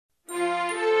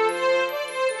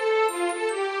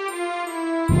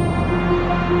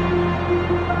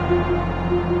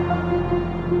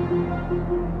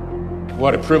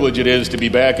What a privilege it is to be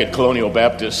back at Colonial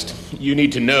Baptist. You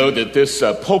need to know that this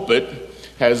pulpit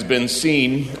has been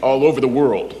seen all over the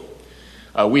world.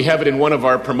 We have it in one of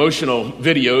our promotional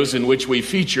videos in which we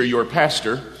feature your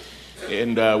pastor.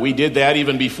 And we did that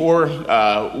even before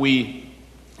we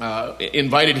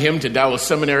invited him to Dallas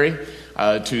Seminary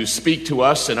to speak to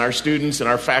us, and our students and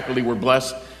our faculty were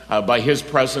blessed by his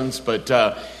presence.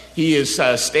 But he is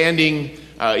standing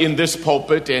in this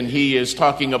pulpit, and he is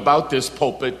talking about this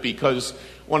pulpit because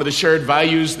one of the shared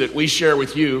values that we share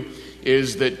with you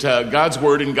is that God's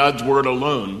Word and God's Word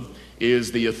alone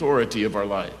is the authority of our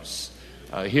lives.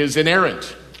 His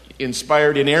inerrant,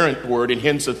 inspired, inerrant Word, and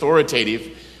hence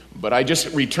authoritative. But I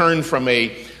just returned from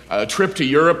a trip to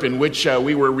Europe in which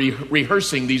we were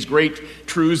rehearsing these great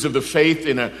truths of the faith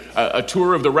in a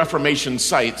tour of the Reformation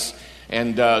sites.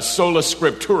 And Sola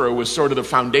Scriptura was sort of the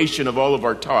foundation of all of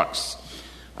our talks.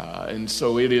 And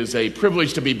so it is a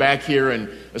privilege to be back here, and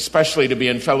especially to be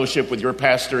in fellowship with your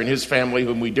pastor and his family,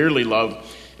 whom we dearly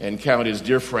love and count as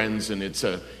dear friends, and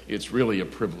it's really a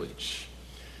privilege.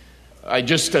 I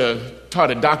just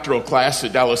taught a doctoral class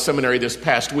at Dallas Seminary this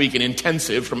past week, an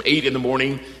intensive from 8 in the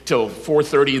morning till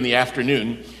 4:30 in the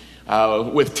afternoon,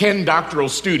 with 10 doctoral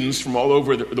students from all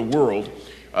over the world.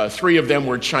 3 of them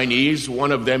were Chinese.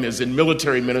 One of them is in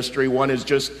military ministry. One has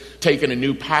just taken a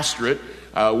new pastorate.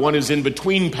 One is in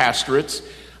between pastorates.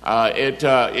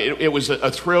 It was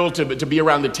a thrill to be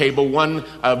around the table. One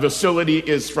Vasily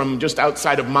is from just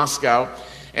outside of Moscow.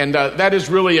 And that is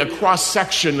really a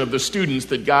cross-section of the students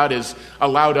that God has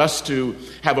allowed us to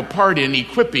have a part in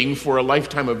equipping for a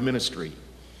lifetime of ministry.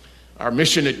 Our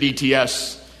mission at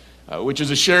DTS, which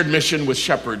is a shared mission with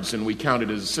shepherds, and we count it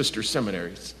as sister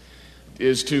seminaries,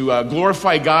 is to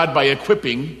glorify God by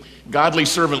equipping godly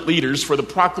servant leaders for the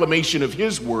proclamation of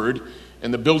His Word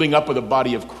and the building up of the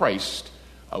body of Christ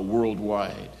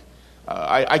worldwide.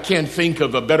 I can't think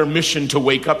of a better mission to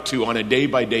wake up to on a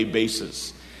day-by-day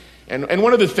basis. And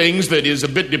one of the things that is a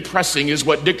bit depressing is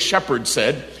what Dick Shepherd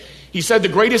said. He said the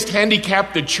greatest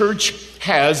handicap the church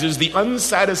has is the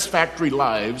unsatisfactory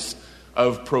lives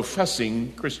of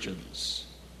professing Christians.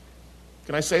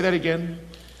 Can I say that again?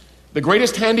 The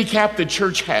greatest handicap the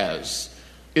church has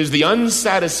is the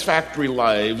unsatisfactory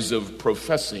lives of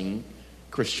professing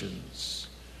Christians.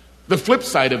 The flip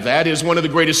side of that is one of the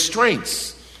greatest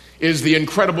strengths is the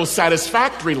incredible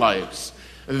satisfactory lives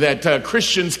that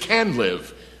Christians can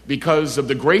live because of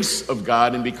the grace of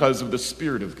God and because of the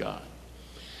Spirit of God.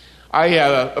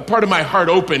 A part of my heart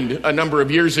opened a number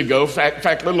of years ago, in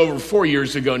fact, a little over 4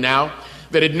 years ago now,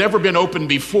 that had never been opened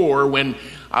before when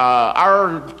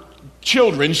our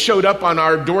children showed up on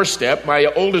our doorstep, my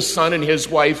oldest son and his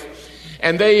wife,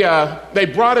 and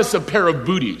they brought us a pair of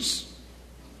booties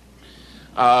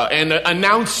and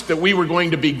announced that we were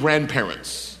going to be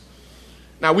grandparents.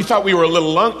 Now, we thought we were a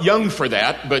little young for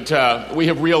that, but we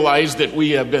have realized that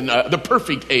we have been the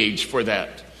perfect age for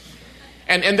that.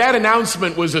 And that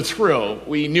announcement was a thrill.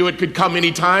 We knew it could come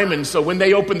any time, and so when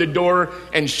they opened the door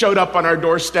and showed up on our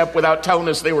doorstep without telling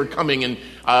us they were coming and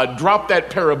dropped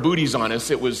that pair of booties on us,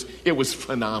 it was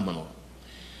phenomenal.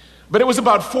 But it was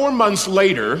about 4 months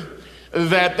later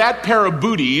that pair of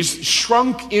booties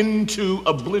shrunk into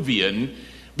oblivion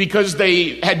because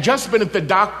they had just been at the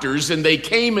doctor's and they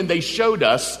came and they showed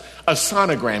us a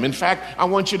sonogram. In fact, I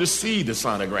want you to see the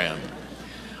sonogram.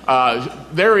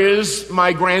 There is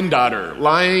my granddaughter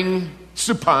lying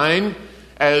supine,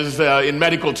 as in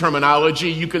medical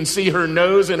terminology. You can see her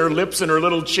nose and her lips and her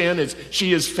little chin as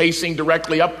she is facing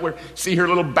directly upward. See her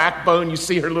little backbone, you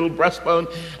see her little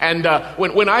breastbone. And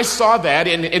when I saw that,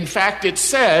 and in fact it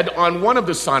said on one of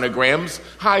the sonograms,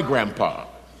 "Hi, Grandpa."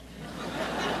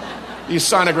 These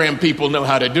sonogram people know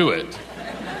how to do it.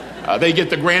 They get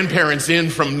the grandparents in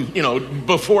from,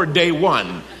 before day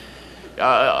one.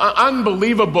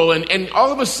 Unbelievable. And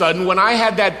all of a sudden, when I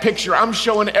had that picture, I'm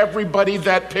showing everybody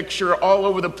that picture all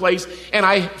over the place, and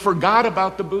I forgot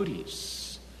about the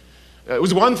booties. It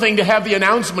was one thing to have the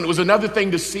announcement. It was another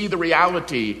thing to see the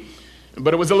reality.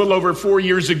 But it was a little over 4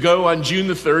 years ago on June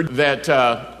the 3rd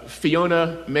that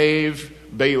Fiona Maeve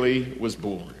Bailey was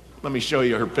born. Let me show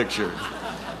you her picture.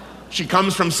 She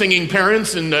comes from singing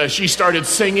parents, and she started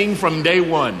singing from day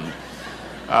one.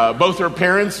 Both her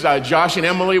parents, Josh and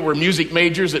Emily, were music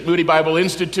majors at Moody Bible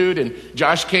Institute, and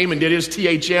Josh came and did his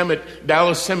THM at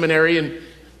Dallas Seminary, and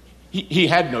he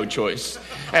had no choice.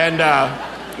 And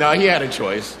no, he had a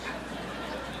choice.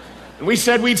 And we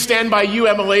said we'd stand by you,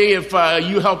 Emily, if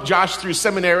you helped Josh through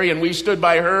seminary, and we stood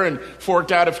by her and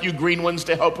forked out a few green ones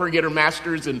to help her get her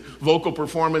master's in vocal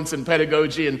performance and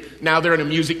pedagogy, and now they're in a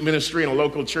music ministry in a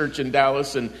local church in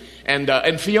Dallas,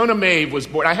 and Fiona Maeve was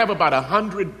born. I have about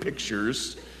 100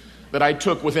 pictures that I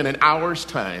took within an hour's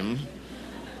time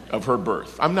of her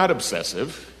birth. I'm not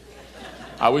obsessive.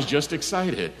 I was just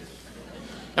excited.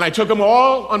 And I took them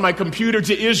all on my computer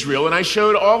to Israel, and I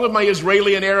showed all of my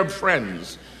Israeli and Arab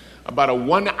friends about a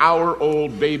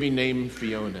 1-hour-old baby named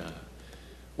Fiona.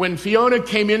 When Fiona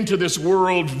came into this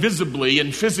world visibly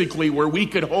and physically where we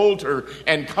could hold her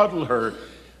and cuddle her,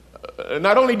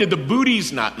 not only did the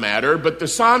booties not matter, but the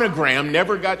sonogram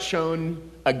never got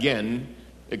shown again,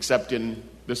 except in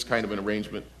this kind of an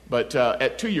arrangement. But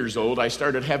at 2 years old, I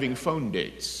started having phone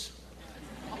dates.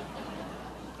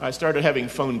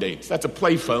 That's a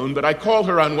play phone, but I call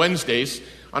her on Wednesdays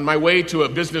on my way to a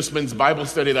businessman's Bible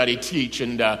study that I teach,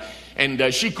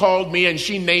 and she called me and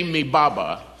she named me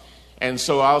Baba. And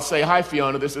so I'll say, "Hi,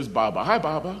 Fiona, this is Baba." "Hi,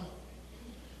 Baba."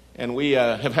 And we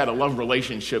have had a love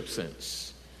relationship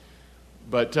since.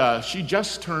 But she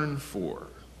just turned 4.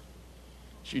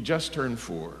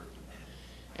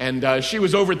 And she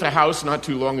was over at the house not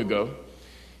too long ago.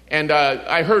 And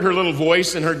I heard her little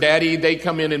voice, and her daddy, they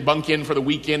come in and bunk in for the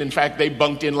weekend. In fact, they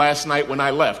bunked in last night when I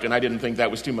left, and I didn't think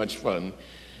that was too much fun.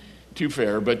 Too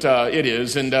fair, but it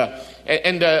is. And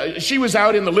she was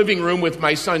out in the living room with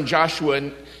my son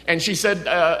Joshua, and she said,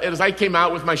 as I came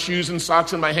out with my shoes and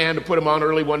socks in my hand to put them on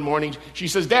early one morning, she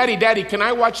says, Daddy, can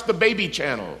I watch the baby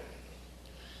channel?"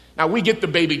 Now, we get the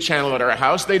baby channel at our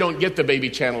house. They don't get the baby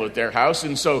channel at their house.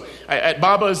 And so at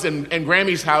Baba's and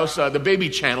Grammy's house, the baby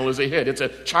channel is a hit. It's a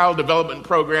child development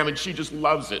program, and she just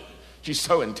loves it. She's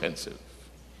so intensive.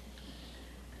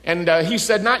 And he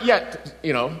said, "Not yet,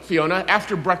 Fiona,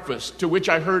 after breakfast," to which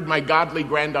I heard my godly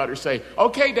granddaughter say,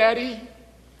 "Okay, Daddy."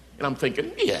 And I'm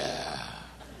thinking, yeah.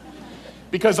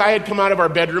 Because I had come out of our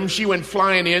bedroom, she went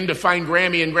flying in to find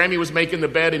Grammy, and Grammy was making the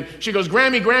bed, and she goes,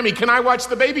 Grammy, can I watch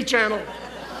the baby channel?"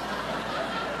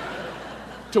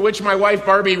 To which my wife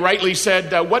Barbie rightly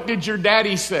said, "What did your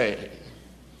daddy say?"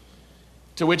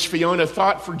 To which Fiona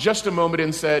thought for just a moment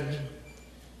and said,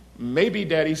 "Maybe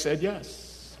Daddy said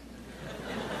yes."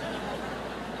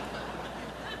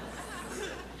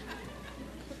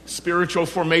 Spiritual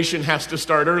formation has to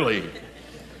start early.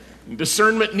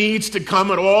 Discernment needs to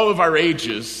come at all of our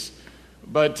ages.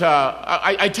 But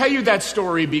I tell you that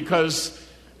story because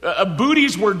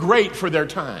booties were great for their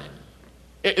time.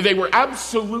 They were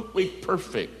absolutely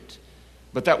perfect,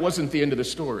 but that wasn't the end of the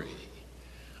story.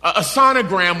 A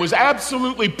sonogram was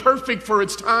absolutely perfect for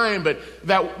its time, but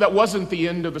that wasn't the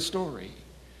end of the story.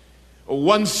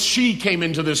 Once she came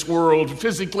into this world,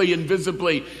 physically and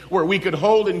visibly, where we could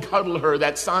hold and cuddle her,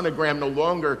 that sonogram no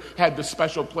longer had the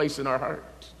special place in our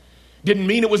heart. Didn't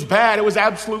mean it was bad, it was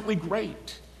absolutely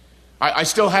great. I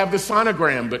still have the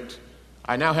sonogram, but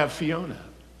I now have Fiona.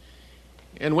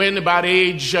 And when about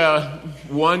age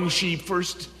 1, she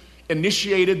first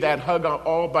initiated that hug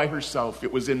all by herself.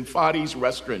 It was in Fadi's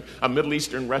restaurant, a Middle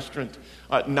Eastern restaurant,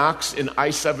 Knox in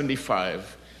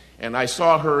I-75. And I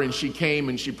saw her, and she came,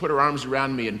 and she put her arms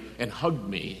around me and hugged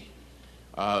me.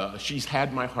 She's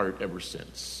had my heart ever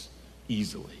since,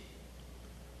 easily.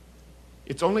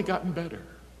 It's only gotten better.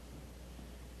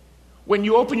 When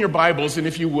you open your Bibles, and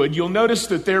if you would, you'll notice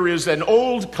that there is an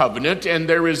Old Covenant and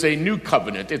there is a New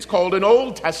Covenant. It's called an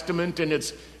Old Testament and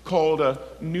it's called a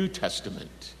New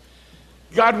Testament.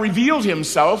 God revealed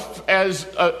himself, as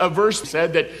a verse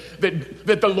said,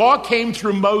 that the law came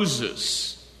through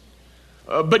Moses,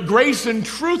 but grace and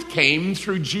truth came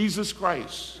through Jesus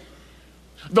Christ.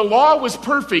 The law was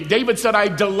perfect. David said, "I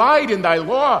delight in thy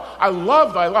law. I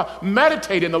love thy law.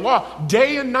 Meditate in the law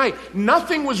day and night."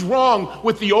 Nothing was wrong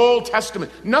with the Old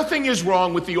Testament. Nothing is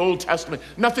wrong with the Old Testament.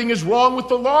 Nothing is wrong with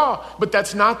the law. But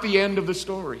that's not the end of the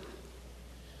story.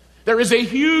 There is a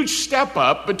huge step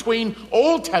up between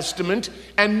Old Testament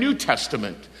and New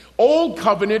Testament. Old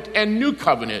Covenant and New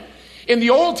Covenant. In the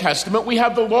Old Testament, we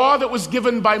have the law that was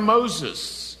given by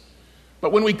Moses.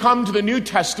 But when we come to the New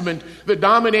Testament, the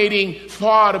dominating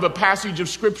thought of a passage of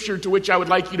Scripture to which I would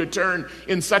like you to turn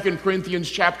in 2 Corinthians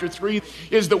chapter 3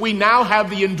 is that we now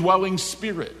have the indwelling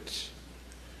Spirit.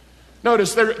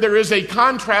 Notice there is a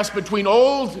contrast between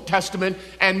Old Testament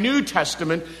and New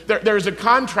Testament. There's a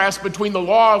contrast between the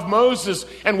law of Moses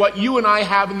and what you and I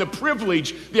have in the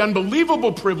privilege, the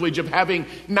unbelievable privilege of having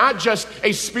not just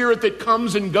a Spirit that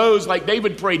comes and goes like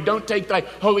David prayed, "Don't take thy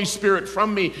Holy Spirit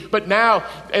from me." But now,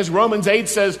 as Romans 8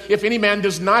 says, if any man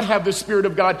does not have the Spirit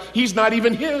of God, he's not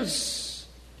even his.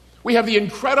 We have the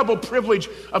incredible privilege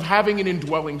of having an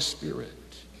indwelling Spirit.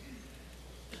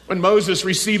 When Moses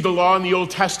received the law in the Old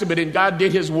Testament and God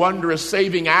did his wondrous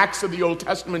saving acts of the Old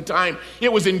Testament time,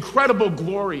 it was incredible,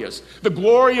 glorious. The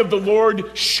glory of the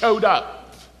Lord showed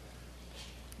up.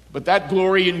 But that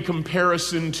glory in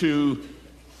comparison to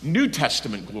New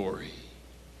Testament glory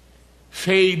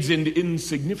fades into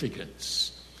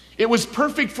insignificance. It was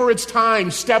perfect for its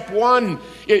time. Step one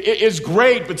is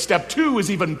great, but step two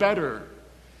is even better.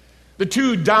 The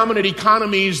two dominant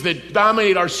economies that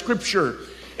dominate our scripture,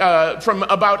 from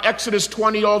about Exodus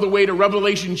 20 all the way to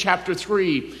Revelation chapter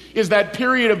 3, is that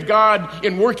period of God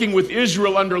in working with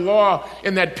Israel under law,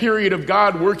 and that period of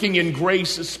God working in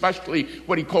grace, especially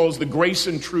what he calls the grace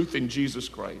and truth in Jesus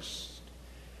Christ.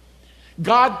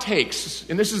 God takes,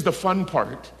 and this is the fun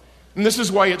part, and this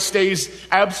is why it stays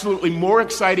absolutely more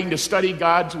exciting to study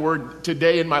God's word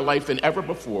today in my life than ever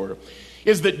before,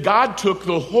 is that God took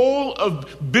the whole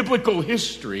of biblical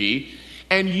history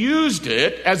and used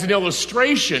it as an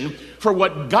illustration for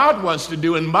what God wants to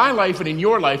do in my life and in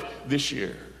your life this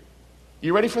year.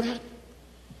 You ready for that?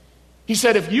 He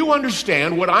said, if you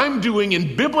understand what I'm doing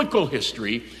in biblical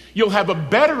history, you'll have a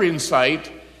better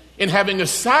insight in having a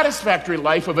satisfactory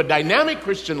life of a dynamic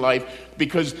Christian life,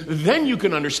 because then you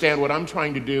can understand what I'm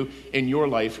trying to do in your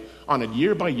life on a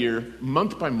year-by-year,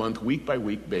 month-by-month,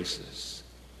 week-by-week basis.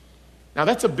 Now,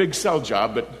 that's a big sell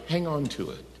job, but hang on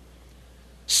to it.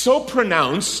 So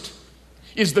pronounced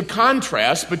is the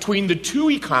contrast between the two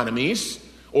economies,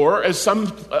 or as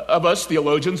some of us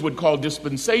theologians would call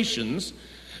dispensations,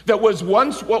 that was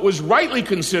once what was rightly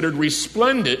considered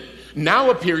resplendent now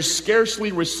appears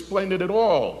scarcely resplendent at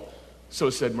all. So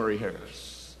said Murray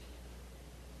Harris.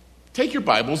 Take your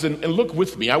Bibles and look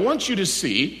with me. I want you to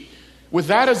see, with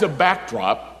that as a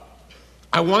backdrop,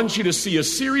 I want you to see a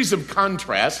series of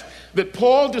contrasts that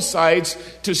Paul decides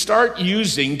to start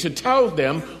using to tell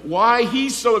them why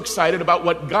he's so excited about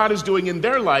what God is doing in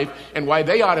their life and why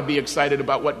they ought to be excited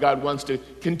about what God wants to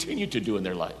continue to do in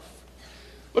their life.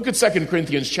 Look at 2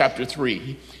 Corinthians chapter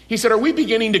 3. He said, are we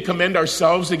beginning to commend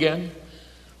ourselves again?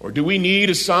 Or do we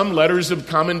need some letters of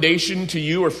commendation to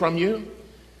you or from you?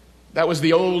 That was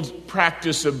the old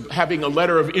practice of having a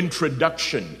letter of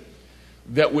introduction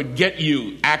that would get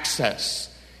you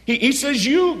access. He says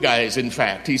you guys, in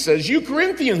fact. He says, you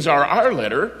Corinthians are our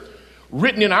letter,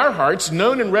 written in our hearts,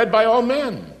 known and read by all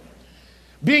men,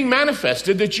 being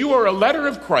manifested that you are a letter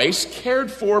of Christ,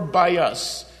 cared for by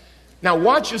us. Now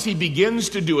watch as he begins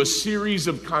to do a series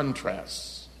of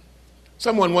contrasts.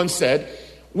 Someone once said,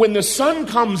 when the sun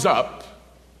comes up,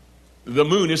 the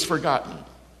moon is forgotten.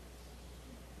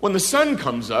 When the sun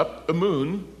comes up, the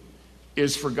moon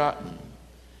is forgotten.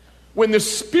 When the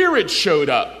Spirit showed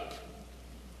up,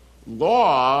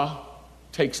 law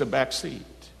takes a back seat.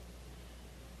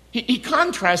 He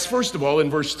contrasts, first of all, in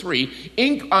verse 3,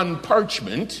 ink on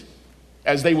parchment,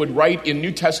 as they would write in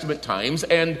New Testament times,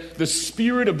 and the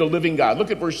Spirit of the living God. Look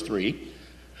at verse 3.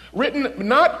 Written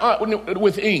not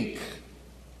with ink,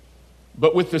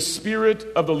 but with the Spirit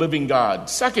of the living God.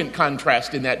 Second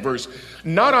contrast in that verse,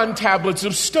 not on tablets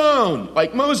of stone,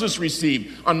 like Moses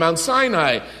received on Mount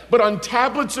Sinai, but on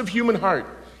tablets of human heart.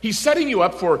 He's setting you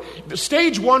up for,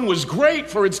 stage one was great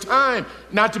for its time,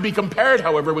 not to be compared,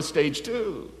 however, with stage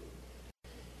two.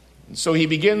 And so he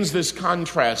begins this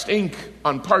contrast, ink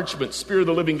on parchment, Spirit of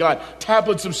the living God,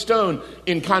 tablets of stone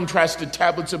in contrast to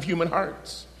tablets of human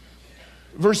hearts.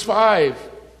 Verse 5,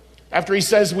 after he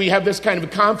says we have this kind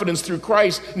of confidence through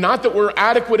Christ, not that we're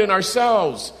adequate in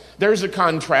ourselves. There's a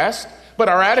contrast, but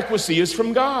our adequacy is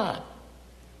from God.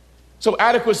 So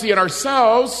adequacy in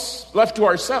ourselves, left to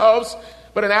ourselves,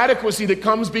 but an adequacy that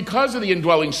comes because of the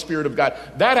indwelling Spirit of God.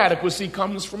 That adequacy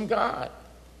comes from God.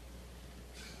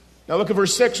 Now look at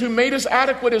verse 6, who made us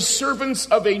adequate as servants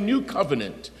of a new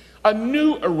covenant, a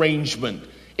new arrangement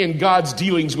in God's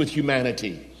dealings with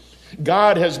humanity.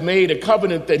 God has made a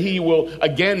covenant that he will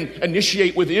again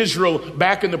initiate with Israel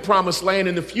back in the promised land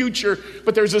in the future.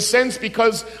 But there's a sense,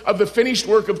 because of the finished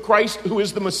work of Christ, who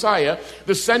is the Messiah,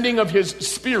 the sending of his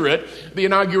Spirit, the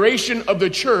inauguration of the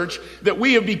church, that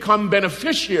we have become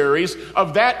beneficiaries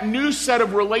of that new set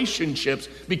of relationships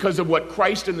because of what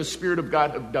Christ and the Spirit of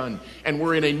God have done. And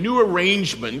we're in a new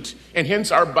arrangement, and hence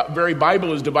our very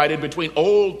Bible is divided between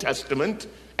Old Testament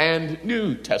and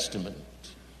New Testament.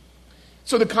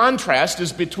 So the contrast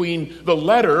is between the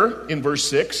letter in verse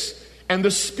 6 and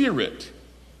the Spirit.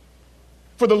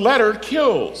 For the letter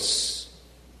kills,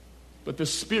 but the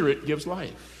Spirit gives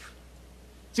life.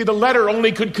 See, the letter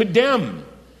only could condemn,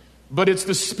 but it's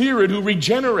the Spirit who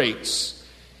regenerates.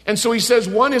 And so he says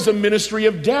one is a ministry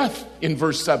of death in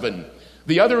verse 7.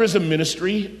 The other is a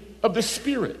ministry of the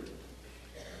Spirit.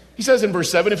 He says in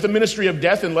verse 7, if the ministry of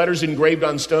death in letters engraved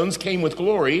on stones came with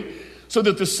glory, so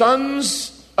that the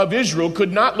sons of Israel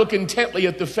could not look intently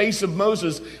at the face of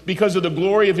Moses because of the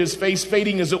glory of his face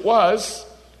fading as it was.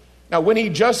 Now, when he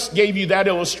just gave you that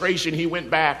illustration, he went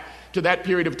back to that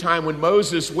period of time when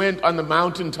Moses went on the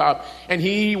mountaintop and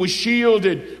he was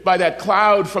shielded by that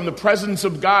cloud from the presence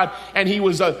of God, and he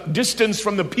was a distance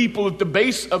from the people at the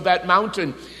base of that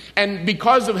mountain. And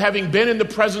because of having been in the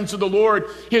presence of the Lord,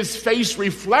 his face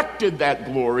reflected that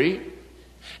glory.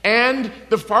 And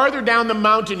the farther down the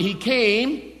mountain he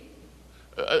came,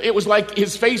 it was like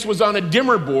his face was on a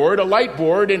dimmer board, a light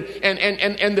board, and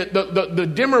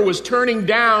the dimmer was turning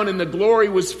down and the glory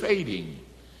was fading.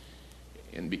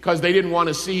 And because they didn't want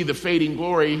to see the fading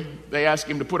glory, they asked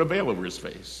him to put a veil over his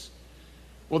face.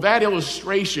 Well, that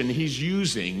illustration he's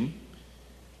using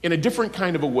in a different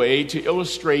kind of a way to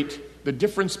illustrate the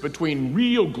difference between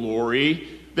real glory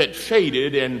that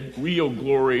faded and real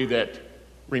glory that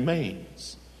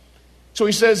remains. So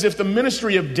he says, if the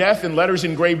ministry of death in letters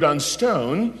engraved on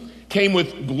stone came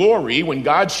with glory when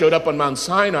God showed up on Mount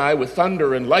Sinai with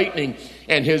thunder and lightning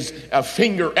and his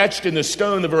finger etched in the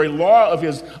stone, the very law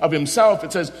of himself,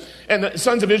 it says, and the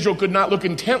sons of Israel could not look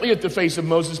intently at the face of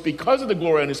Moses because of the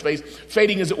glory on his face,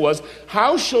 fading as it was,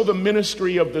 how shall the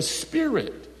ministry of the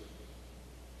Spirit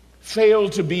fail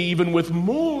to be even with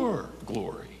more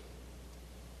glory?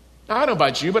 Now, I don't know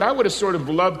about you, but I would have sort of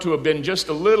loved to have been just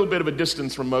a little bit of a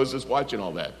distance from Moses watching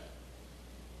all that.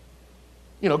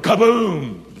 You know,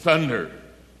 kaboom, thunder,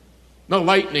 the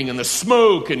lightning and the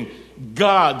smoke, and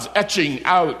God's etching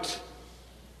out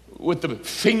with the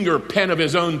finger pen of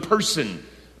his own person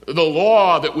the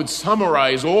law that would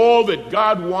summarize all that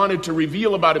God wanted to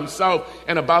reveal about himself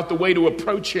and about the way to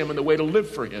approach him and the way to live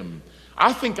for him.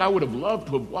 I think I would have loved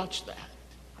to have watched that.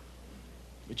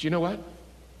 But you know what?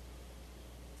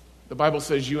 The Bible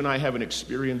says you and I have an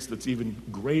experience that's even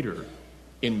greater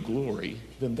in glory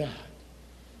than that.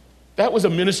 That was a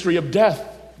ministry of death.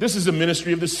 This is a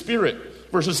ministry of the Spirit.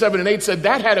 Verses 7 and 8 said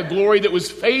that had a glory that was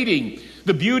fading.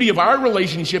 The beauty of our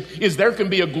relationship is there can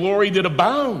be a glory that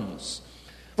abounds.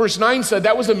 Verse 9 said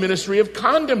that was a ministry of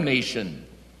condemnation.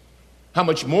 How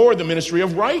much more the ministry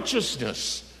of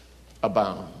righteousness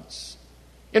abounds.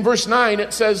 In verse 9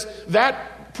 it says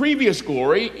that previous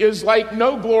glory is like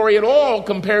no glory at all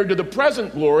compared to the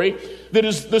present glory that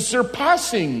is the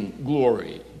surpassing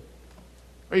glory.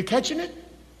 Are you catching it?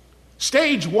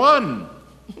 Stage 1,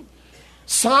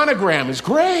 sonogram is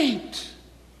great.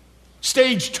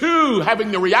 Stage 2,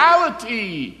 having the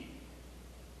reality,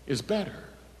 is better.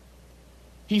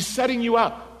 He's setting you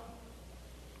up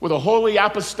with a holy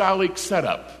apostolic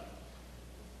setup.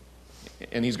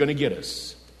 And he's going to get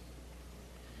us.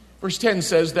 Verse 10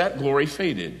 says that glory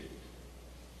faded.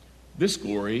 This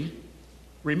glory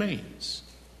remains.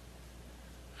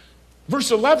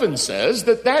 Verse 11 says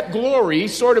that glory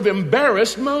sort of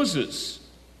embarrassed Moses.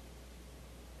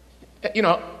 You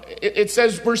know, it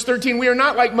says, verse 13, we are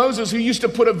not like Moses who used to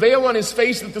put a veil on his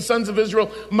face that the sons of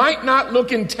Israel might not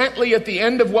look intently at the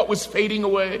end of what was fading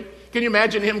away. Can you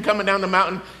imagine him coming down the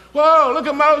mountain? Whoa, look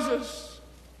at Moses.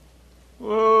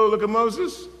 Whoa, look at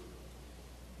Moses.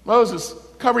 Moses,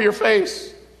 cover your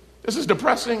face. This is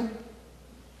depressing.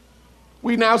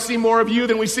 We now see more of you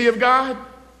than we see of God.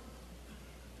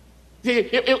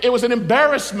 It was an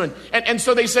embarrassment. And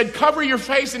so they said, cover your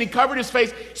face. And he covered his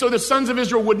face so the sons of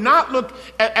Israel would not look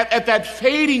at that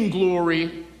fading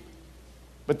glory.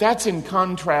 But that's in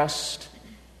contrast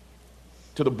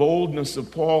to the boldness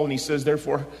of Paul. And he says,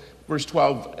 therefore, verse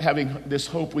 12, having this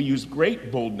hope, we use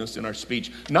great boldness in our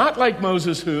speech. Not like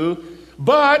Moses who,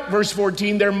 but, verse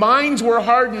 14, their minds were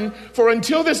hardened. For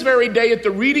until this very day, at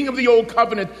the reading of the old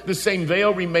covenant, the same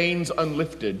veil remains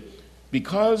unlifted,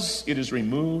 because it is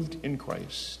removed in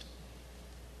Christ.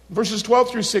 Verses 12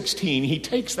 through 16, he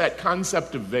takes that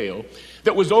concept of veil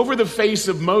that was over the face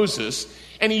of Moses,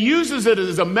 and he uses it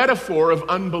as a metaphor of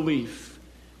unbelief.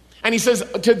 And he says,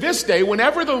 to this day,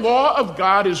 whenever the law of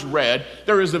God is read,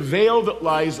 there is a veil that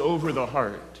lies over the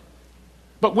heart.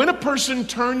 But when a person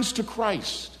turns to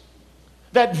Christ,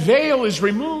 that veil is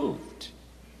removed.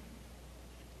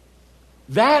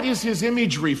 That is his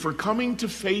imagery for coming to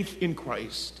faith in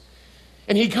Christ.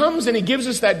 And he comes and he gives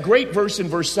us that great verse in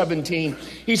verse 17.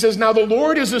 He says, now the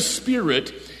Lord is a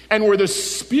spirit, and where the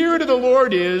Spirit of the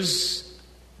Lord is,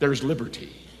 there's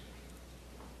liberty.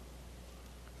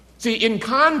 See, in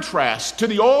contrast to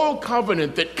the old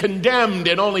covenant that condemned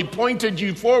and only pointed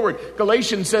you forward,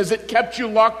 Galatians says it kept you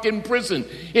locked in prison.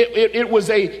 It was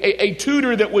a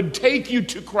tutor that would take you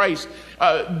to Christ.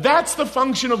 That's the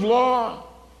function of law.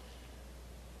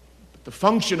 The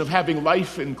function of having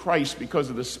life in Christ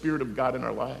because of the Spirit of God in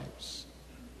our lives.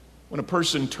 When a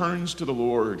person turns to the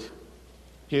Lord,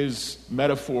 his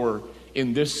metaphor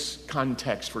in this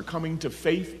context for coming to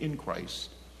faith in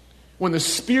Christ, when the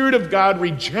Spirit of God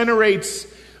regenerates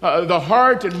the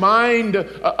heart and mind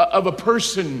of a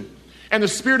person, And the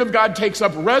Spirit of God takes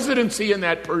up residency in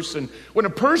that person. When a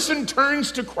person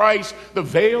turns to Christ, the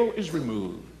veil is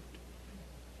removed.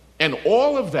 And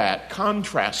all of that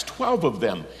contrasts, 12 of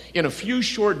them, in a few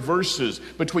short verses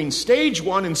between stage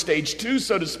 1 and stage 2,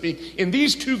 so to speak, in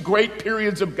these two great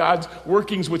periods of God's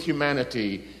workings with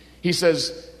humanity. He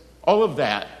says, all of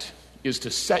that is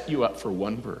to set you up for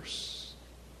one verse.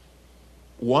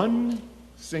 One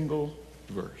single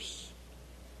verse.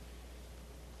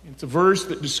 It's a verse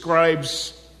that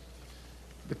describes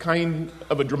the kind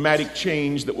of a dramatic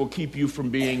change that will keep you from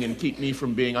being and keep me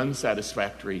from being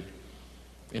unsatisfactory.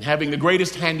 And having the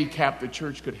greatest handicap the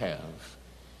church could have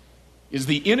is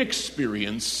the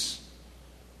inexperience,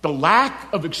 the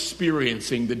lack of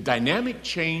experiencing the dynamic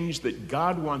change that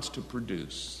God wants to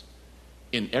produce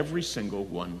in every single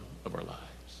one of our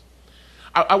lives.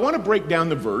 I want to break down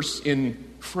the verse in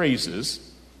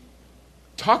phrases,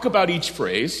 talk about each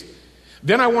phrase,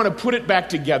 then I want to put it back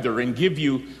together and give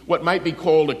you what might be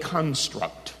called a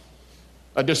construct,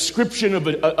 a description of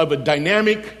a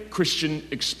dynamic Christian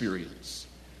experience.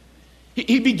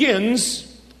 He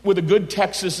begins with a good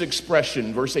Texas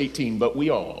expression, verse 18, but we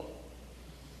all.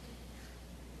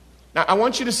 Now, I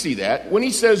want you to see that. When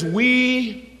he says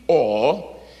we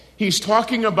all, he's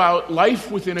talking about life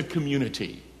within a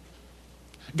community.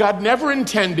 God never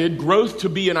intended growth to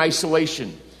be in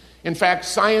isolation. In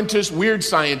fact, weird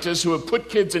scientists who have put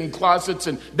kids in closets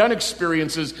and done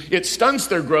experiences, it stunts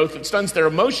their growth, it stunts their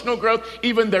emotional growth,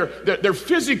 even their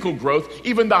physical growth.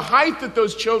 Even the height that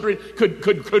those children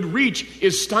could reach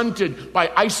is stunted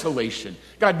by isolation.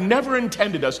 God never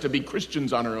intended us to be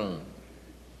Christians on our own.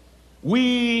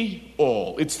 We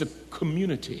all, it's the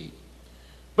community.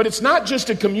 But it's not just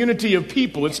a community of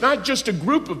people. It's not just a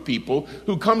group of people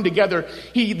who come together.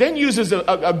 He then uses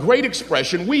a great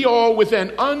expression, we all with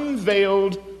an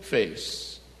unveiled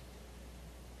face.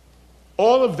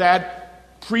 All of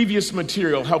that previous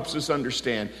material helps us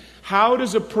understand. How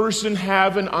does a person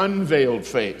have an unveiled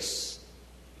face?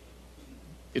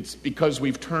 It's because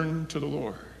we've turned to the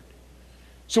Lord.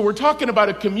 So we're talking about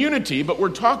a community, but we're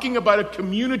talking about a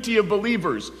community of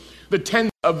believers. The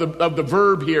tense of the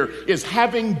verb here is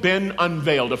having been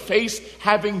unveiled, a face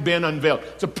having been unveiled.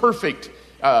 It's a perfect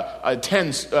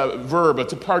tense verb.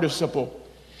 It's a participle.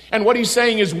 And what he's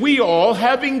saying is we all,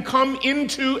 having come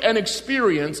into an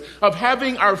experience of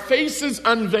having our faces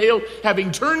unveiled,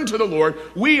 having turned to the Lord,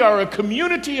 we are a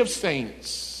community of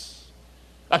saints,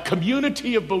 a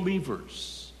community of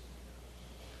believers.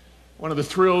 One of the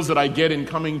thrills that I get in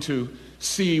coming to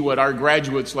see what our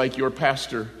graduates like your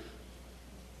pastor,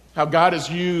 how God has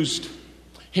used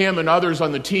him and others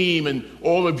on the team and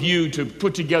all of you to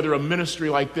put together a ministry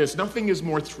like this. Nothing is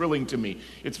more thrilling to me.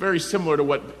 It's very similar to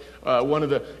what one of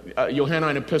the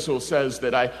Johannine epistles says,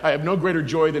 that I have no greater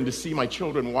joy than to see my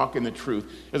children walk in the truth.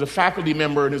 As a faculty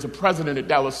member and as a president at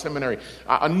Dallas Seminary,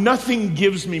 nothing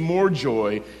gives me more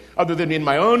joy other than in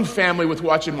my own family with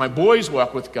watching my boys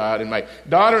walk with God and my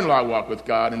daughter-in-law walk with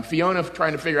God and Fiona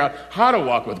trying to figure out how to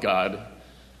walk with God,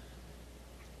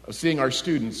 of seeing our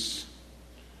students,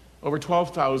 over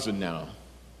 12,000 now,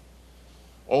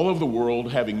 all over the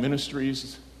world having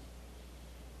ministries,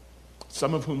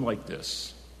 some of whom like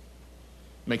this,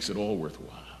 makes it all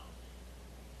worthwhile.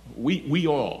 We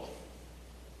all,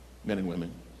 men and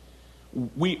women,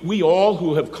 we all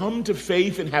who have come to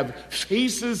faith and have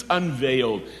faces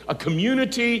unveiled, a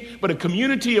community, but a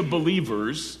community of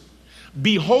believers,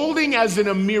 beholding as in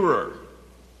a mirror.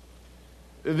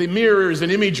 The mirror is an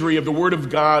imagery of the Word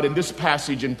of God in this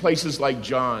passage in places like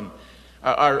John,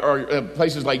 or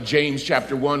places like James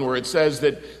chapter 1, where it says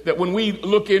that when we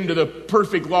look into the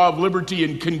perfect law of liberty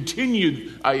and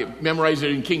continue, I memorize it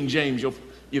in King James, you'll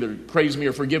either praise me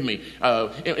or forgive me,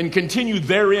 and continue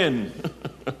therein,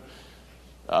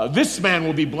 this man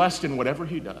will be blessed in whatever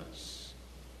he does.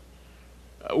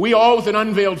 We all with an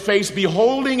unveiled face,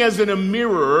 beholding as in a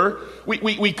mirror,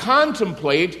 we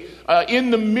contemplate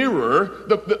in the mirror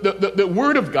the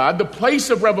Word of God, the place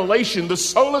of revelation, the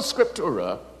sola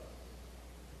scriptura.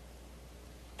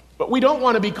 But we don't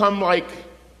want to become like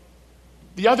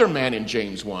the other man in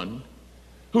James 1,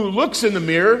 who looks in the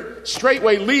mirror,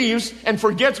 straightway leaves, and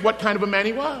forgets what kind of a man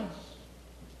he was.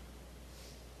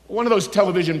 One of those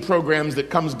television programs that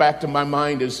comes back to my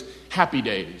mind is Happy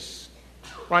Days.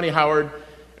 Ronnie Howard.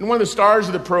 And one of the stars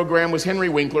of the program was Henry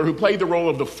Winkler, who played the role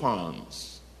of the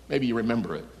Fonz. Maybe you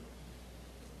remember it.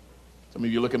 Some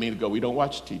of you look at me and go, we don't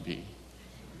watch TV.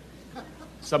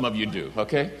 Some of you do,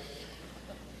 okay?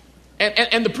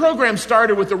 And the program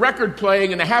started with the record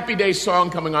playing and the Happy Days song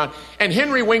coming on. And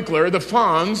Henry Winkler, the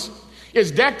Fonz,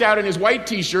 is decked out in his white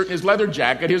t-shirt and his leather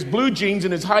jacket, his blue jeans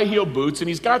and his high-heeled boots, and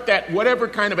he's got that whatever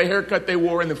kind of a haircut they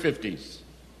wore in the 50s.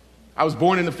 I was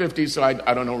born in the 50s, so I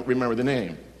don't remember the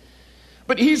name.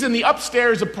 But he's in the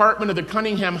upstairs apartment of the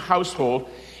Cunningham household,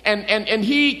 and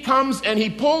he comes and he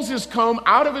pulls his comb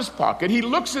out of his pocket. He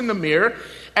looks in the mirror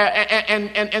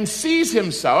and sees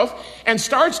himself and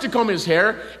starts to comb his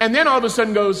hair, and then all of a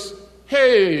sudden goes,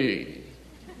 "Hey,"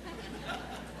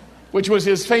 which was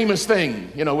his famous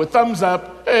thing, with thumbs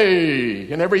up,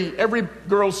 "Hey," and every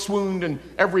girl swooned and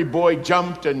every boy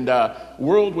jumped, and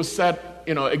world was set,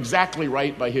 exactly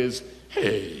right by his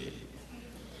 "Hey."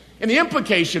 And the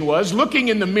implication was, looking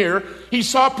in the mirror, he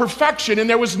saw perfection and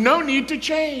there was no need to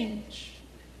change.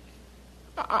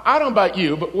 I don't know about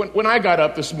you, but when I got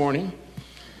up this morning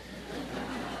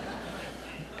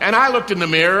and I looked in the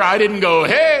mirror, I didn't go,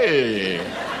 "Hey."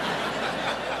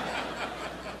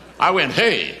 I went,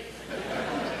 "Hey,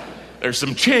 there's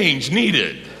some change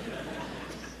needed."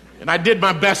 And I did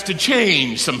my best to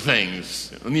change some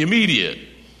things in the immediate.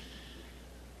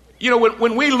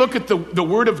 When we look at the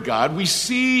Word of God, we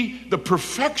see the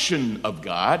perfection of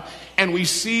God, and we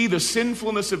see the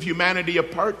sinfulness of humanity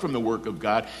apart from the work of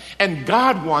God. And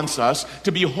God wants us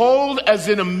to behold as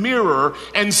in a mirror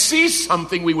and see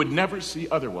something we would never see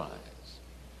otherwise,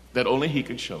 that only He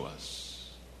could show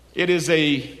us. It is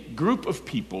a group of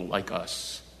people like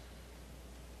us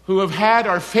who have had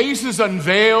our faces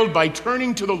unveiled by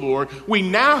turning to the Lord. We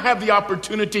now have the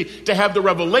opportunity to have the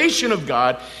revelation of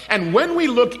God. And when we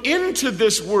look into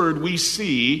this Word, we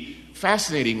see,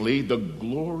 fascinatingly, the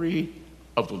glory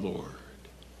of the Lord.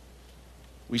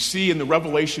 We see in the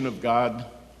revelation of God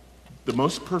the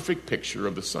most perfect picture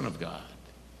of the Son of God,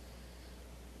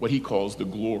 what He calls the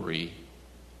glory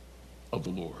of the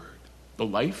Lord, the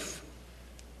life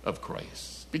of Christ.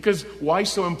 Because why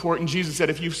so important? Jesus said,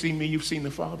 "If you've seen me, you've seen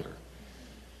the Father.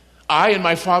 I and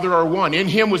my Father are one." In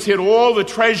Him was hid all the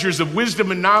treasures of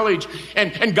wisdom and knowledge.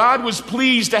 And God was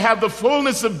pleased to have the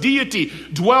fullness of deity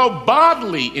dwell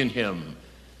bodily in Him.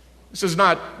 This is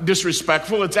not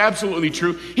disrespectful. It's absolutely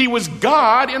true. He was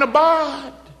God in a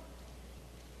bod.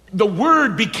 The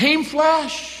Word became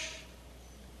flesh.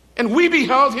 And we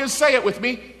beheld His, say it with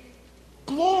me,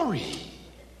 glory.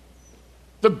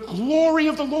 The glory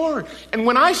of the Lord. And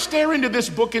when I stare into this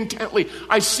book intently,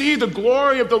 I see the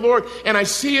glory of the Lord, and I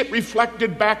see it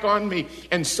reflected back on me,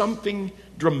 and something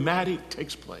dramatic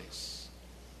takes place.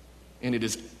 And it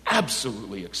is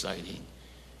absolutely exciting,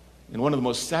 and one of the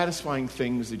most satisfying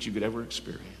things that you could ever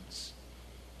experience.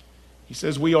 He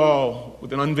says, we all,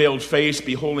 with an unveiled face,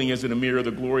 beholding as in a mirror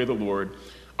the glory of the Lord,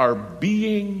 are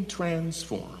being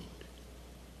transformed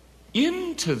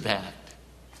into that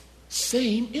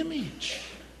same image.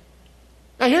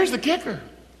 Now here's the kicker.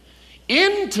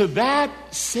 Into that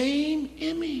same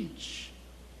image.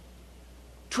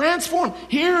 Transformed.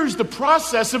 Here's the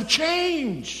process of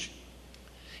change.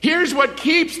 Here's what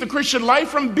keeps the Christian life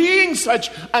from being such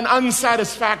an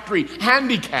unsatisfactory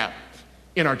handicap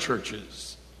in our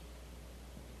churches.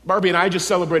 Barbie and I just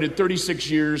celebrated 36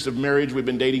 years of marriage. We've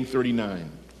been dating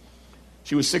 39.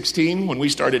 She was 16 when we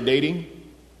started dating,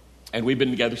 and we've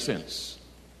been together since.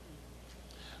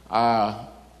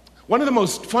 One of the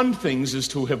most fun things is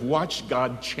to have watched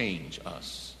God change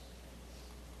us.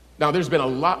 Now, there's been a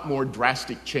lot more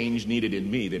drastic change needed in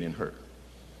me than in her.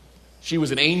 She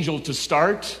was an angel to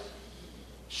start.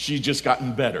 She's just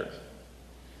gotten better.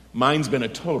 Mine's been a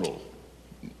total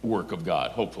work of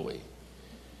God, hopefully.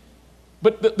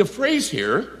 But the phrase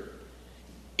here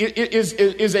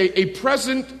is a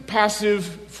present passive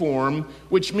form,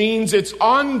 which means it's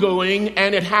ongoing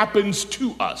and it happens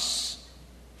to us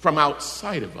from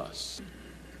outside of us.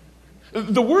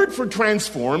 The word for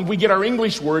transformed, we get our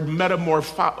English word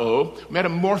metamorphosis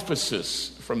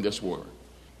from this word.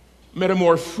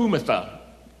 Metamorphumatha,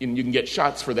 and you can get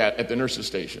shots for that at the nurse's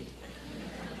station,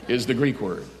 is the Greek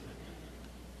word.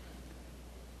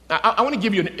 I want to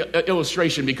give you an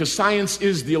illustration because science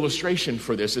is the illustration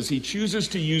for this as he chooses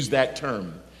to use that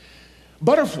term.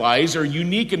 Butterflies are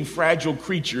unique and fragile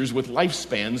creatures with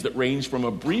lifespans that range from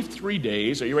a brief 3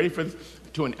 days, are you ready for this,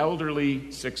 to an elderly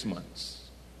 6 months,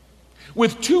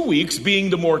 with 2 weeks being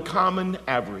the more common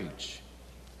average.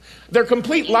 Their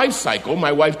complete life cycle,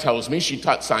 my wife tells me, she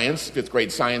taught science, fifth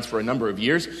grade science for a number of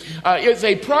years, is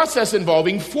a process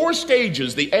involving 4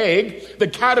 stages: the egg, the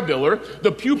caterpillar,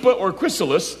 the pupa or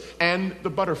chrysalis, and the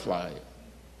butterfly.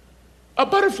 A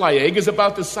butterfly egg is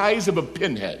about the size of a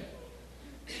pinhead.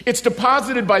 It's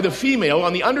deposited by the female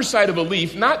on the underside of a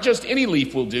leaf. Not just any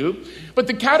leaf will do, but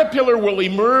the caterpillar will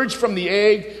emerge from the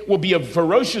egg, will be a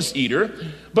ferocious eater,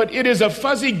 but it is a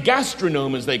fuzzy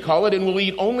gastronome, as they call it, and will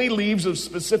eat only leaves of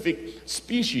specific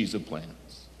species of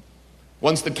plants.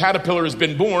 Once the caterpillar has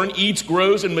been born, eats,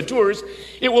 grows, and matures,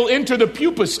 it will enter the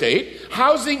pupa state,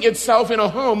 housing itself in a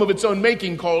home of its own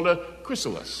making called a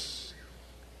chrysalis.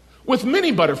 With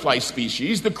many butterfly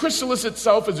species, the chrysalis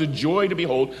itself is a joy to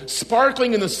behold,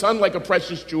 sparkling in the sun like a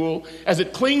precious jewel as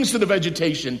it clings to the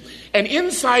vegetation. And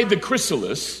inside the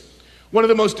chrysalis, one of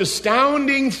the most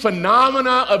astounding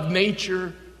phenomena of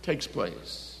nature takes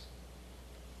place.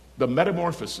 The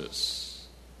metamorphosis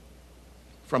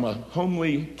from a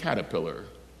homely caterpillar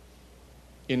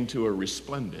into a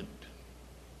resplendent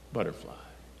butterfly.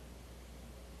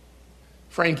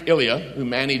 Frank Ilya, who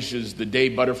manages the Day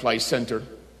Butterfly Center,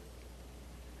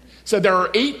 said there are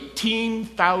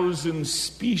 18,000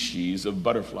 species of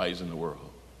butterflies in the world.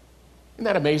 Isn't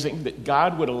that amazing that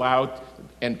God would allow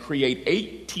and create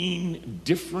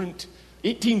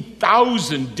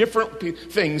 18,000 different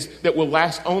things that will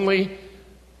last only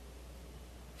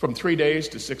from 3 days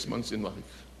to 6 months in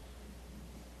life?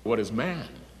 What is man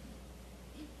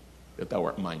that thou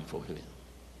art mindful of him?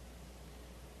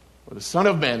 Or the Son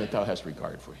of Man that thou hast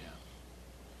regard for him?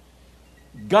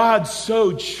 God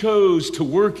so chose to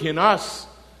work in us.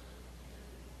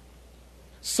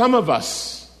 Some of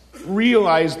us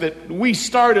realize that we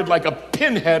started like a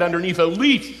pinhead underneath a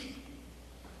leaf.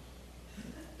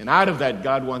 And out of that,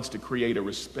 God wants to create a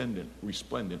resplendent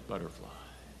butterfly.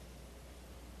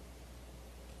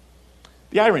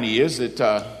 The irony is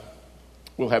that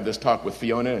we'll have this talk with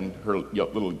Fiona and her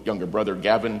little younger brother,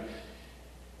 Gavin.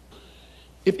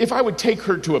 If I would take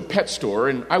her to a pet store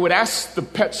and I would ask the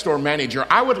pet store manager,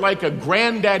 I would like a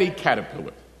granddaddy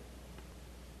caterpillar.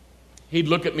 He'd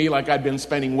look at me like I'd been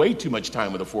spending way too much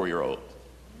time with a 4-year-old.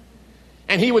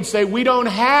 And he would say, we don't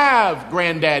have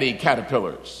granddaddy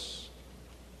caterpillars.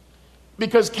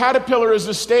 Because caterpillar is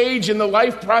a stage in the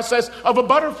life process of a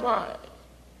butterfly.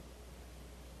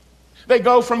 They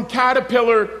go from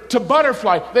caterpillar to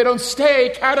butterfly. They don't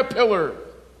stay caterpillar.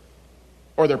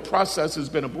 Or their process has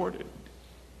been aborted.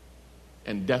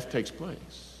 And death takes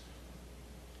place.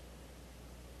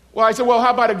 Well, I said, well, how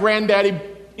about a granddaddy,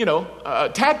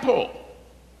 tadpole?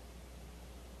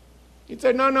 He'd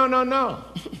say, no.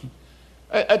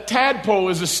 A tadpole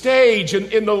is a stage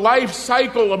in the life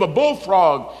cycle of a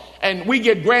bullfrog. And we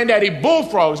get granddaddy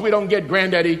bullfrogs. We don't get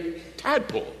granddaddy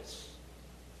tadpoles.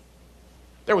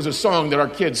 There was a song that our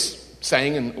kids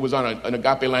sang, and it was on an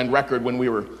Agape Land record when we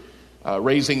were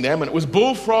raising them. And it was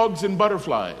Bullfrogs and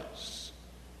Butterflies.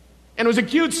 And it was a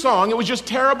cute song. It was just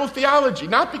terrible theology.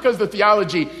 Not because the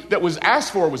theology that was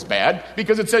asked for was bad,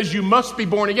 because it says you must be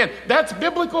born again. That's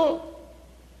biblical.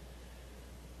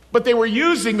 But they were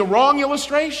using the wrong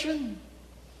illustration.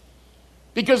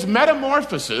 Because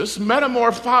metamorphosis,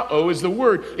 metamorphao is the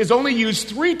word, is only used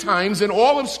 3 times in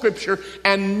all of Scripture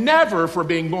and never for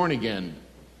being born again.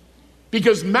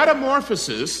 Because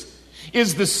metamorphosis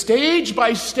is the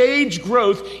stage-by-stage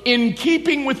growth in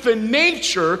keeping with the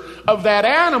nature of that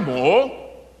animal,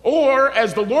 or,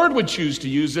 as the Lord would choose to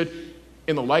use it,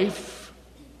 in the life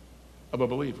of a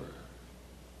believer.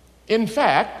 In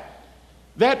fact,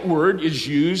 that word is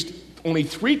used only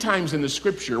 3 times in the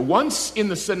Scripture, once in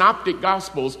the Synoptic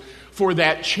Gospels, for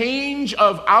that change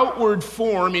of outward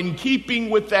form in keeping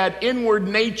with that inward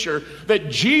nature that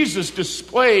Jesus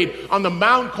displayed on the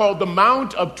mount called the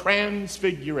Mount of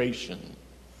Transfiguration,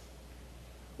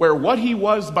 where what he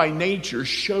was by nature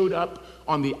showed up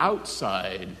on the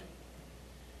outside,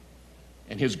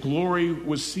 and his glory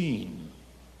was seen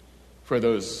for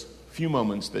those few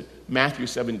moments that Matthew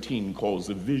 17 calls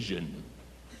a vision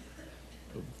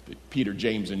of Peter,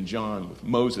 James, and John with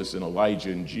Moses and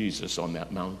Elijah and Jesus on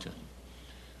that mountain.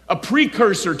 A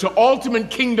precursor to ultimate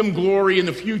kingdom glory in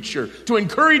the future, to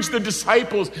encourage the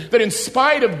disciples that in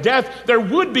spite of death, there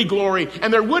would be glory,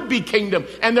 and there would be kingdom,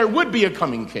 and there would be a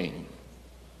coming king.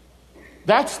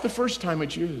 That's the first time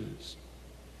it's used.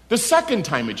 The second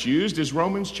time it's used is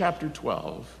Romans chapter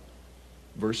 12,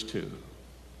 verse 2.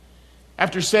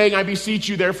 After saying, I beseech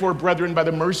you, therefore, brethren, by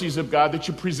the mercies of God, that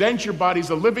you present your bodies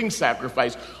a living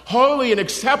sacrifice, holy and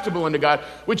acceptable unto God,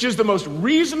 which is the most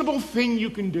reasonable thing you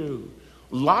can do.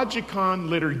 Logikon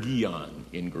liturgion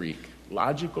in Greek.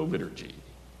 Logical liturgy.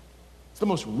 It's the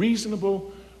most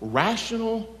reasonable,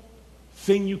 rational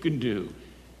thing you can do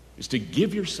is to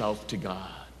give yourself to God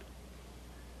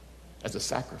as a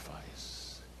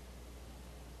sacrifice.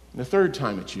 And the third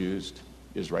time it's used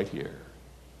is right here,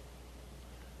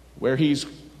 where he's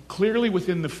clearly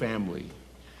within the family,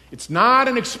 It's not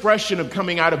an expression of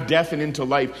coming out of death and into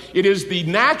life. It is the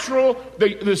natural,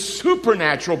 the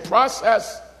supernatural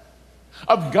process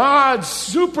of God's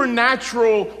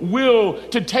supernatural will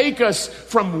to take us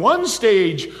from one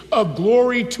stage of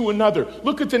glory to another.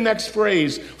 Look at the next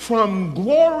phrase. From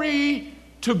glory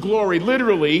to glory.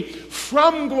 Literally,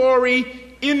 from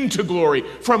glory into glory.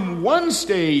 From one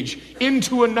stage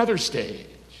into another stage.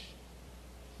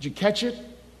 Did you catch it?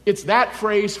 It's that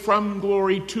phrase, from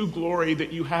glory to glory,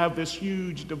 that you have this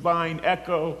huge divine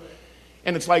echo.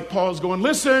 And it's like Paul's going,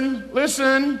 listen,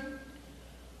 listen.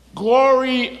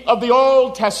 Glory of the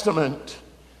Old Testament.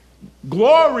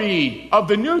 Glory of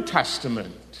the New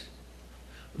Testament.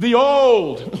 The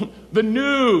old, the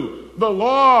new, the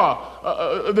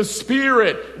law, the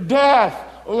Spirit, death,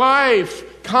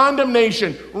 life,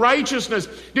 condemnation, righteousness.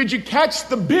 Did you catch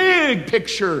the big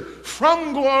picture?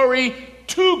 From glory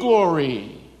to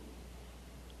glory.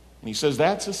 And he says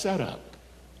that's a setup.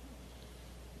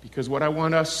 Because what I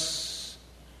want us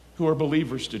who are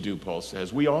believers to do, Paul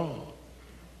says, we all,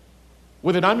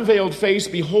 with an unveiled face,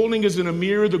 beholding as in a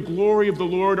mirror the glory of the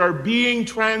Lord, are being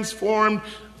transformed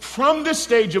from this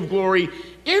stage of glory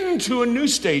into a new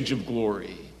stage of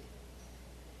glory.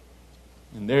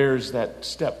 And there's that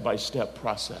step-by-step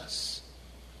process.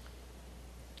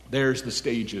 There's the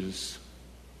stages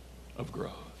of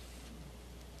growth.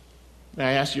 May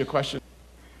I ask you a question?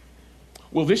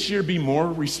 Will this year be more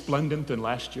resplendent than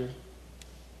last year?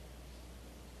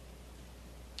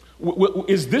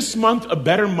 Is this month a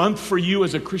better month for you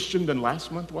as a Christian than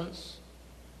last month was?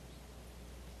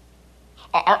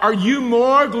 Are you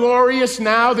more glorious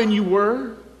now than you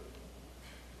were?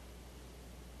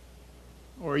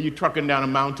 Or are you trucking down a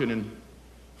mountain and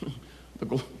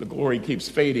the glory keeps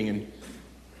fading and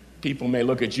people may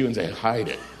look at you and say, hide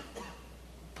it.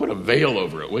 Put a veil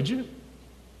over it, would you?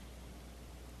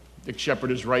 Dick Shepherd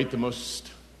is right. The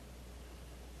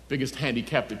biggest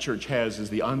handicap the church has is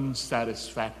the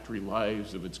unsatisfactory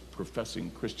lives of its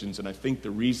professing Christians. And I think the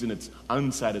reason it's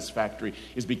unsatisfactory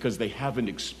is because they haven't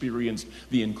experienced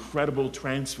the incredible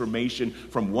transformation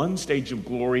from one stage of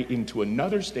glory into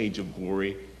another stage of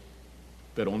glory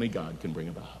that only God can bring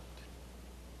about.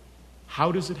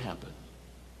 How does it happen?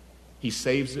 He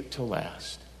saves it to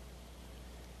last.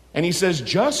 And he says,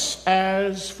 just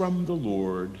as from the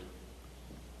Lord,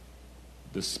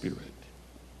 the Spirit.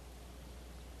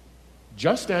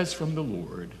 Just as from the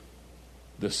Lord,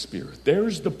 the Spirit.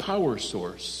 There's the power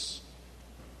source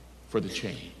for the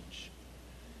change.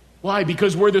 Why?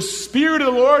 Because where the Spirit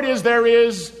of the Lord is, there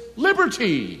is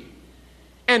liberty.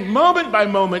 And moment by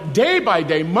moment, day by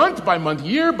day, month by month,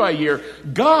 year by year,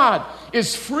 God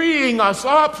is freeing us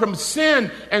up from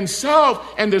sin and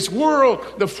self and this world,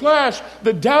 the flesh,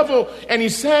 the devil. And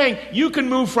he's saying, you can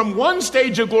move from one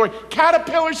stage of glory,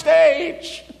 caterpillar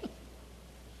stage,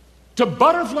 to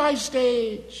butterfly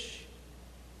stage,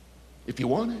 if you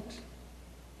want it.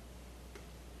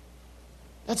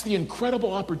 That's the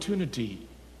incredible opportunity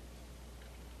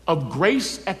of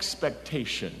grace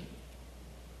expectation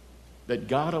that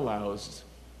God allows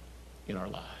in our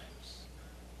lives.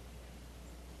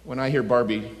 When I hear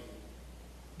Barbie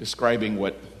describing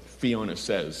what Fiona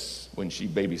says when she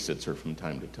babysits her from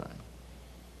time to time,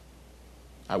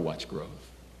 I watch growth.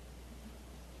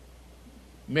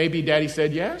 Maybe Daddy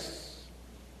said yes.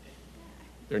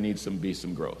 There needs to be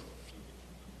some growth.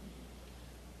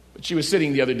 But she was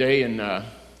sitting the other day in her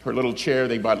little chair.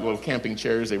 They bought little camping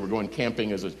chairs. They were going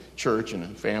camping as a church and a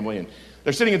family, and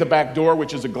they're sitting at the back door,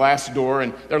 which is a glass door,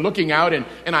 and they're looking out,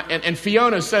 and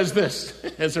Fiona says this,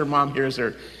 as her mom hears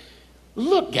her,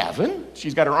 "Look, Gavin."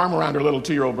 She's got her arm around her little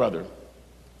 2-year-old brother.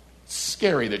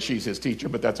 Scary that she's his teacher,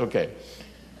 but that's okay.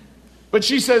 But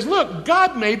she says, "Look,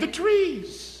 God made the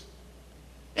trees,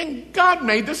 and God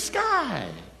made the sky,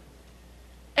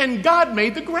 and God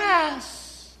made the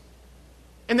grass."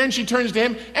 And then she turns to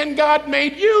him, "And God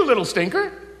made you, little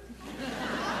stinker."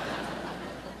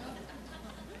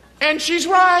 And she's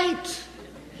right.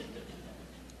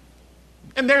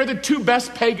 And they're the two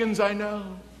best pagans I know.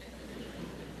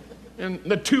 And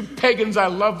the two pagans I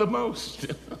love the most.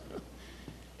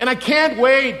 And I can't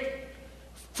wait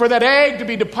for that egg to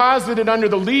be deposited under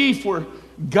the leaf where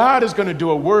God is going to do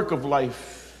a work of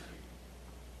life.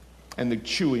 And the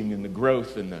chewing and the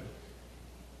growth and the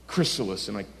chrysalis.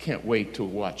 And I can't wait to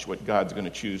watch what God's going to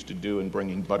choose to do in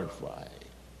bringing butterfly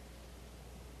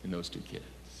in those two kids.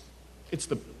 It's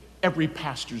every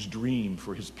pastor's dream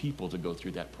for his people to go through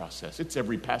that process. It's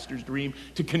every pastor's dream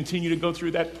to continue to go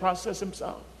through that process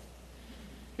himself.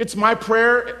 It's my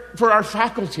prayer for our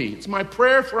faculty. It's my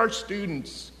prayer for our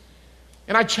students.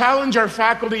 And I challenge our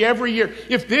faculty every year,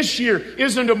 if this year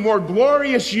isn't a more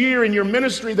glorious year in your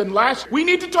ministry than last, we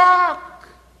need to talk.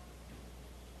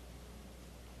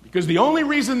 Because the only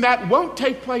reason that won't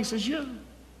take place is you.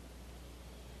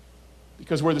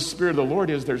 Because where the Spirit of the Lord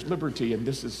is, there's liberty, and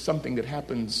this is something that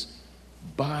happens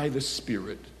by the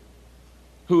Spirit,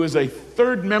 who is a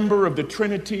third member of the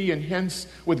Trinity, and hence,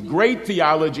 with great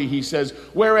theology, he says,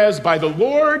 whereas by the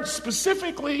Lord,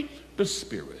 specifically, the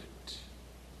Spirit.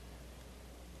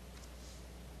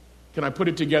 Can I put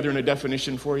it together in a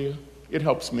definition for you? It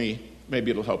helps me. Maybe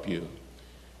it'll help you.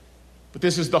 But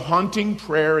this is the haunting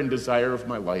prayer and desire of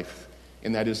my life,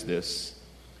 and that is this: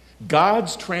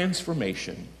 God's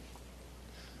transformation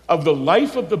of the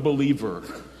life of the believer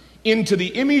into the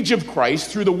image of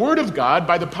Christ through the Word of God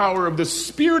by the power of the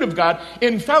Spirit of God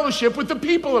in fellowship with the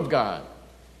people of God.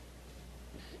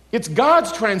 It's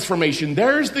God's transformation.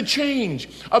 There's the change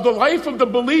of the life of the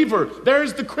believer.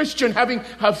 There's the Christian having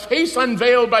a face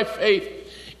unveiled by faith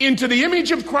into the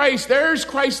image of Christ. There's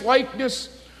Christ's likeness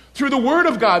through the Word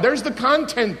of God. There's the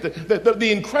content,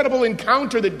 the incredible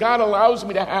encounter that God allows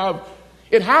me to have.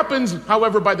 It happens,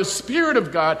 however, by the Spirit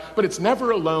of God, but it's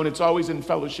never alone. It's always in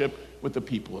fellowship with the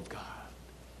people of God.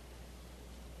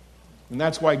 And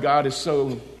that's why God is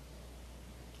so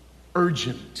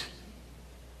urgent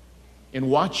in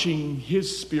watching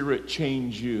His Spirit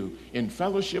change you in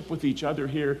fellowship with each other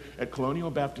here at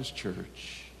Colonial Baptist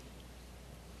Church.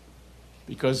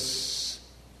 Because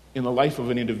in the life of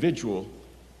an individual,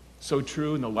 so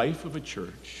true in the life of a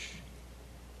church,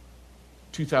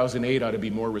 2008 ought to be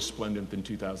more resplendent than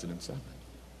 2007.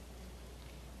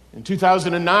 And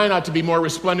 2009 ought to be more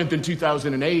resplendent than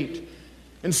 2008.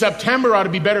 And September ought to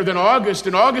be better than August,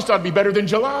 and August ought to be better than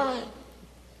July.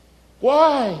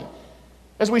 Why?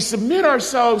 As we submit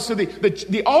ourselves to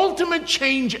the ultimate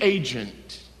change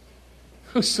agent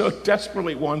who so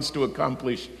desperately wants to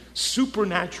accomplish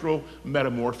supernatural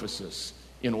metamorphosis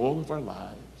in all of our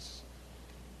lives.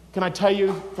 Can I tell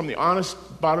you from the honest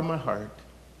bottom of my heart,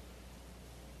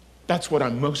 that's what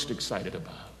I'm most excited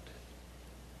about.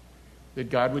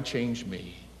 That God would change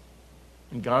me,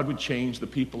 and God would change the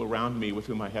people around me with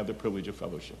whom I have the privilege of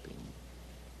fellowshipping.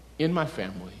 In my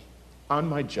family, on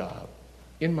my job,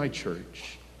 in my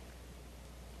church,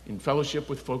 in fellowship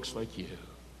with folks like you.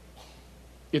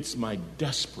 It's my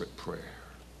desperate prayer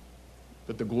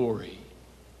that the glory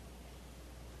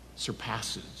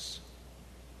surpasses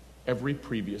every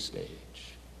previous stage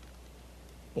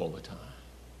all the time.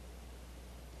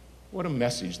 What a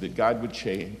message that God would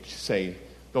say,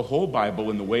 the whole Bible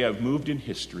and the way I've moved in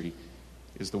history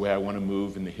is the way I want to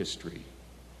move in the history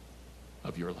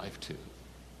of your life too.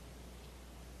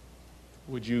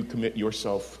 Would you commit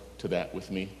yourself to that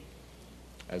with me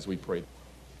as we pray?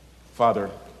 Father,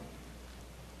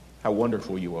 how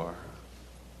wonderful you are.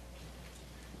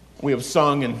 We have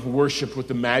sung and worshiped with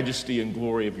the majesty and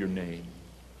glory of your name.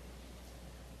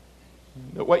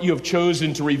 That what you have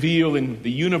chosen to reveal in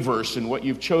the universe and what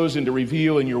you've chosen to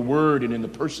reveal in your word and in the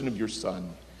person of your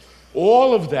Son,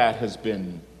 all of that has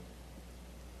been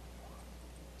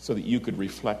so that you could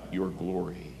reflect your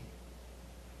glory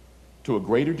to a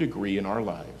greater degree in our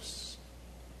lives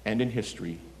and in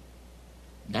history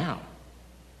now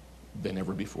than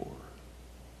ever before.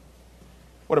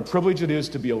 What a privilege it is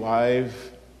to be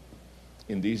alive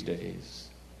in these days,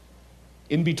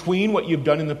 in between what you've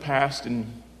done in the past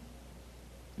and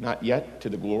not yet to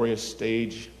the glorious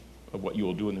stage of what you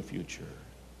will do in the future.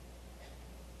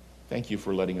 Thank you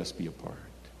for letting us be a part.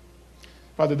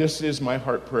 Father, this is my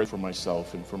heart prayer for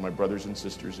myself and for my brothers and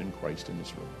sisters in Christ in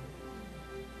this room.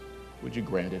 Would you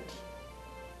grant it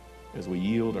as we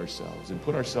yield ourselves and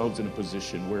put ourselves in a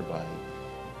position whereby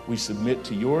we submit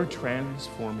to your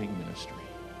transforming ministry.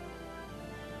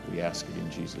 We ask it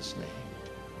in Jesus' name.